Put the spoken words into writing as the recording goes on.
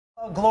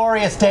A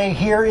glorious day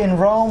here in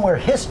Rome where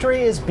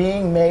history is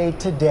being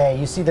made today.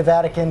 You see the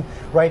Vatican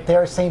right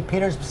there, St.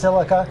 Peter's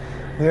Basilica.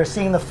 We are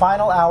seeing the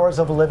final hours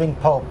of a living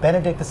Pope,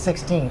 Benedict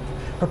XVI,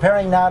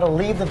 preparing now to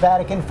leave the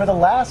Vatican for the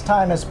last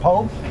time as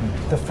Pope,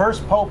 the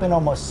first Pope in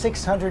almost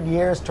 600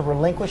 years to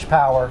relinquish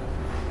power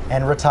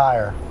and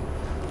retire.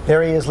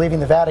 There he is leaving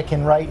the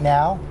Vatican right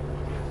now,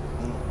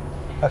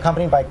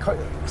 accompanied by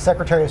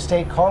Secretary of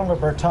State Cardinal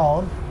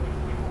Bertone.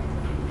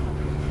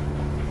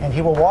 And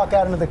he will walk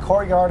out into the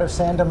courtyard of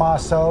San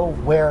Damaso,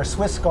 where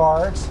Swiss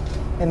guards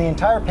and the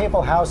entire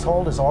papal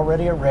household is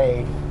already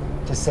arrayed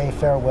to say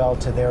farewell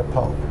to their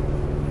Pope.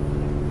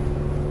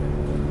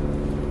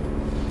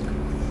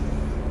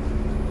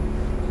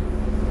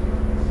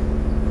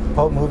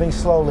 Pope moving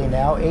slowly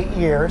now, 8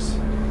 years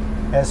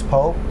as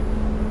Pope.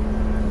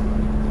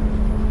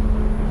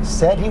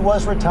 Said he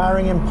was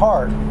retiring in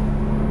part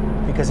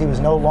because he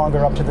was no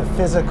longer up to the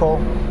physical,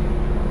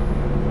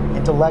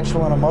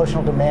 intellectual, and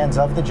emotional demands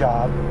of the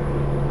job.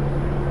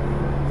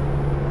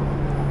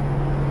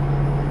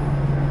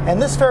 And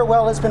this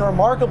farewell has been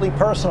remarkably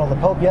personal. The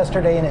Pope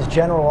yesterday in his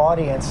general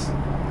audience,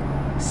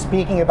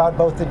 speaking about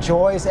both the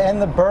joys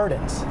and the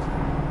burdens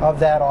of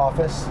that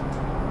office.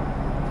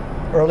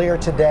 Earlier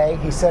today,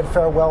 he said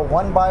farewell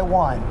one by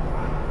one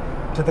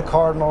to the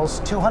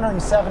cardinals,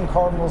 207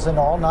 cardinals in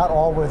all. Not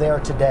all were there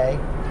today.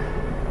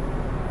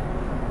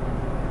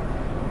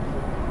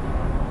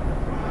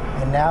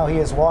 And now he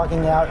is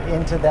walking out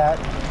into that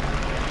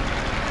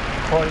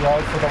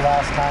courtyard for the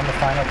last time, the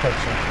final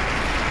picture.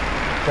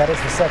 That is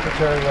the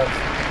Secretary of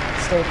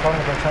State,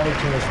 Cardinal Bertone,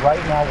 who is right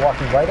now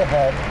walking right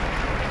ahead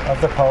of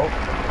the Pope.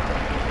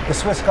 The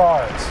Swiss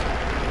Guards,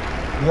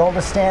 the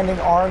oldest standing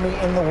army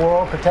in the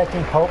world,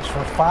 protecting popes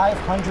for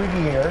 500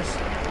 years.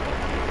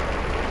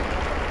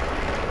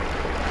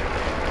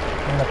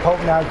 And the Pope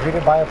now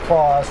greeted by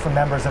applause from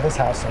members of his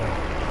household.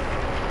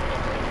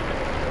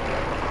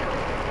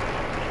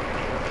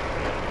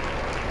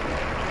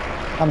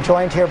 I'm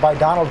joined here by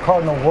Donald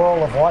Cardinal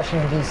Wuerl of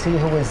Washington, D.C.,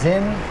 who was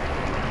in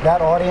that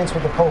audience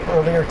with the Pope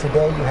earlier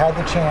today. You had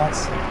the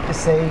chance to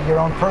say your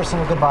own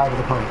personal goodbye to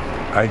the Pope.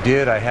 I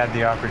did. I had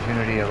the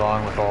opportunity,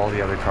 along with all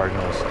the other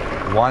cardinals,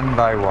 one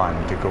by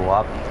one, to go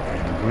up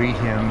and greet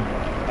him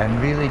and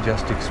really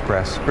just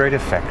express great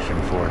affection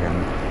for him.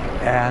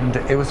 And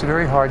it was a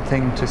very hard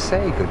thing to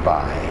say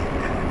goodbye.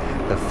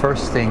 The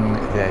first thing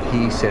that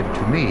he said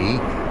to me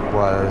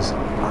was,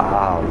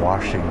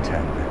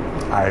 Washington,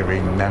 I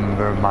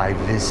remember my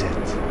visit,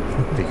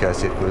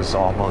 because it was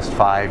almost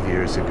 5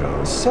 years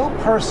ago. So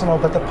personal,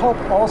 but the Pope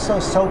also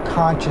so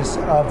conscious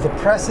of the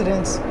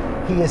precedents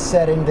he is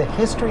setting, the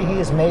history he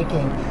is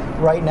making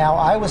right now.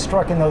 I was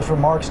struck in those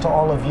remarks to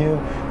all of you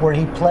where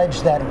he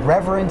pledged that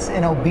reverence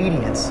and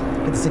obedience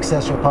to the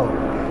successor Pope.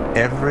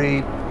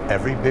 Every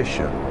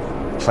bishop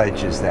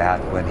pledges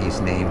that when he's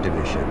named a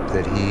bishop,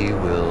 that he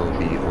will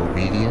be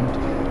obedient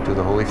to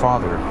the Holy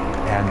Father.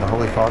 And the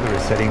Holy Father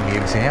is setting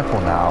the example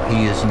now.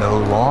 He is no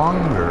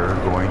longer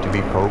going to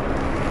be Pope,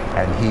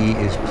 and he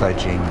is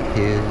pledging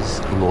his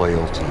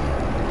loyalty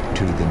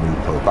to the new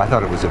Pope. I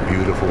thought it was a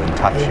beautiful and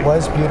touching. It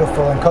was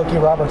beautiful, and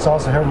Cokie Roberts,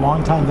 also her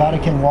longtime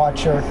Vatican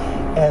watcher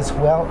as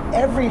well.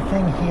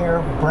 Everything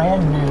here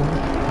brand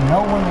new.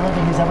 No one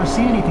living has ever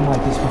seen anything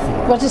like this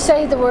before. Well, to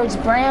say the words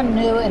brand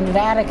new and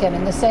Vatican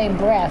in the same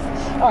breath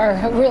are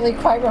really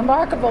quite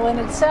remarkable in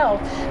itself,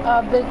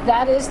 but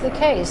that is the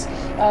case.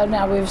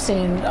 Now, we've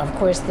seen, of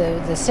course,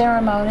 the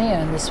ceremony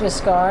and the Swiss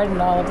Guard and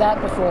all of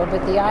that before,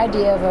 but the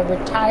idea of a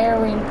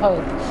retiring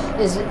Pope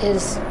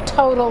is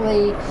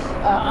totally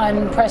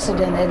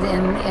unprecedented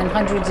in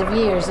hundreds of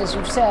years, as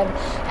you've said.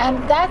 And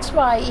that's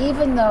why,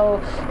 even though,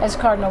 as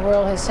Cardinal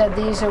Wuerl has said,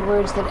 these are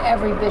words that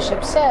every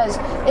bishop says,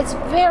 it's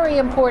very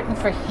important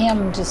for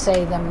him to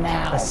say them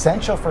now.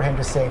 Essential for him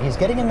to say it. He's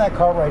getting in that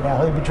car right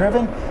now. He'll be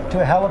driven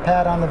to a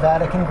helipad on the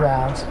Vatican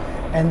grounds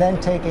and then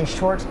take a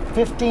short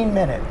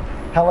 15-minute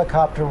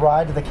helicopter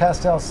ride to the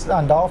Castel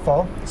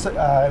Gandolfo,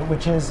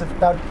 which is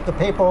about the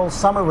papal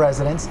summer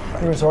residence,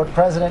 the resort.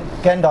 President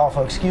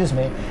Gandolfo, excuse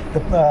me,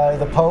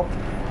 the Pope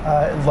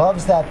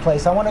loves that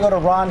place. I want to go to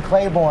Ron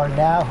Claiborne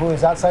now, who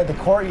is outside the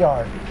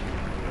courtyard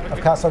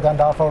of Castel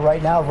Gandolfo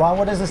right now. Ron,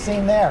 what is the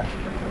scene there?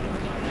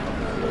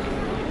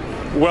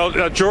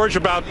 Well, George,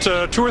 about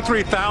 2,000 or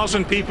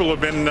 3,000 people have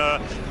been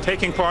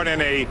taking part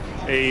in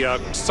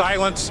a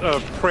silence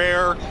of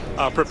prayer,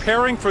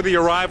 preparing for the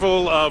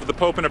arrival of the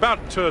Pope in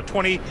about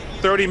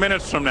 20-30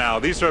 minutes from now.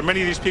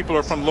 Many of these people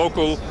are from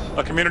local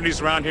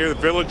communities around here, the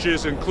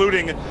villages,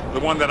 including the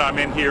one that I'm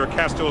in here,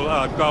 Castel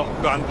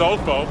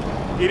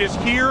Gandolfo. It is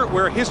here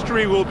where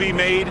history will be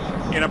made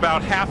in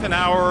about half an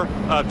hour,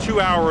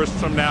 2 hours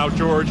from now,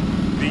 George.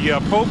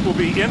 The Pope will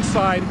be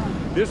inside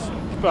this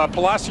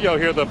Palacio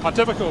here, the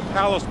Pontifical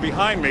Palace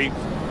behind me.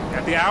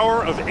 At the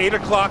hour of 8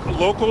 o'clock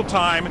local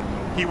time,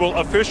 he will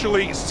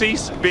officially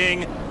cease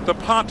being the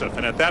pontiff.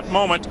 And at that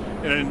moment,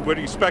 in what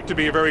we expect to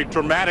be a very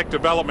dramatic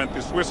development,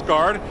 the Swiss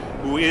Guard,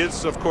 who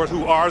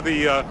are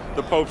the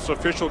Pope's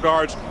official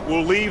guards,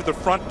 will leave the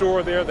front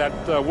door there,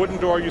 that wooden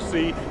door you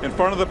see in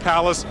front of the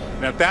palace.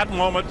 And at that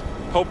moment,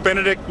 Pope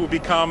Benedict will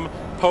become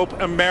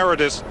Pope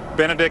Emeritus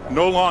Benedict,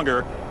 no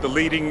longer the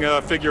leading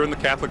figure in the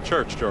Catholic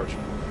Church, George.